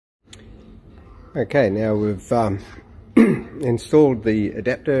Okay, now we've installed the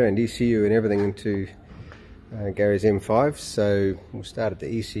adapter and ECU and everything into Gary's M5. So we'll start at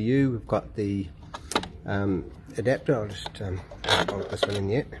the ECU. We've got the adapter. I'll just bolt this one in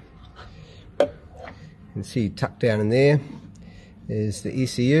yet. You can see tucked down in there is the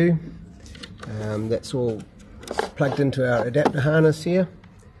ECU. That's all plugged into our adapter harness here.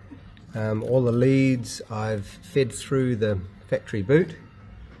 All the leads I've fed through the factory boot.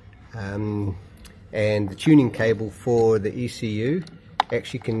 And the tuning cable for the ECU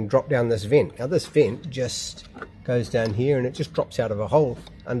actually can drop down this vent. Now this vent just goes down here and it just drops out of a hole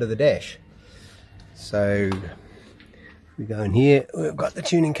under the dash. So we go in here, we've got the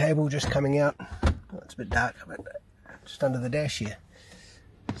tuning cable just coming out. Oh, it's a bit dark, but just under the dash here.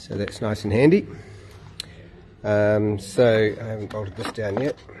 So that's nice and handy. So I haven't bolted this down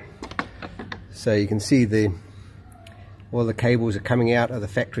yet. So you can see all the cables are coming out of the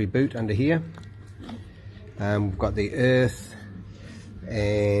factory boot under here. We've got the earth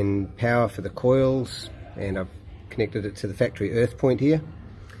and power for the coils, and I've connected it to the factory earth point here.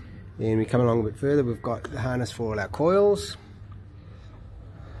 And we come along a bit further, we've got the harness for all our coils.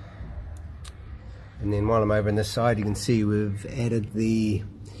 And then while I'm over on this side, you can see we've added the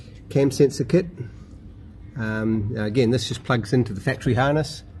cam sensor kit. Now again, this just plugs into the factory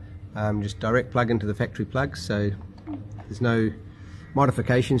harness, just direct plug into the factory plug, so there's no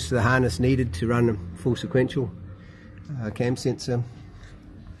modifications to the harness needed to run a full sequential cam sensor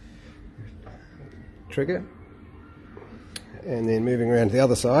trigger. And then moving around to the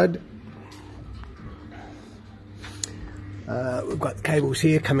other side, we've got the cables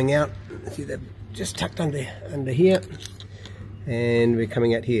here coming out. See, they're just tucked under here, and we're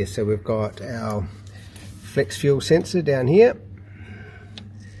coming out here. So we've got our flex fuel sensor down here,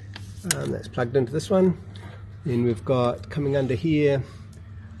 that's plugged into this one. Then we've got, coming under here,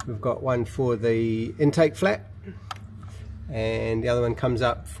 we've got one for the intake flat, and the other one comes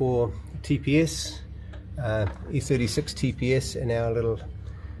up for TPS, s38 TPS, and our little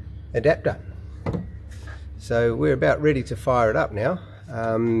adapter. So we're about ready to fire it up now.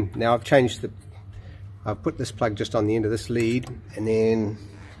 Now I've put this plug just on the end of this lead, and then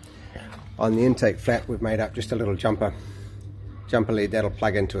on the intake flat we've made up just a little jumper lead that'll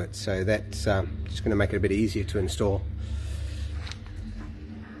plug into it, so that's just going to make it a bit easier to install.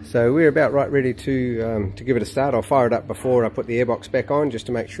 So we're about right ready to give it a start. I'll fire it up before I put the airbox back on, just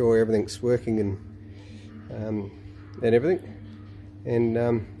to make sure everything's working and everything.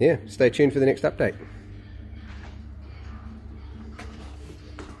 And yeah, stay tuned for the next update.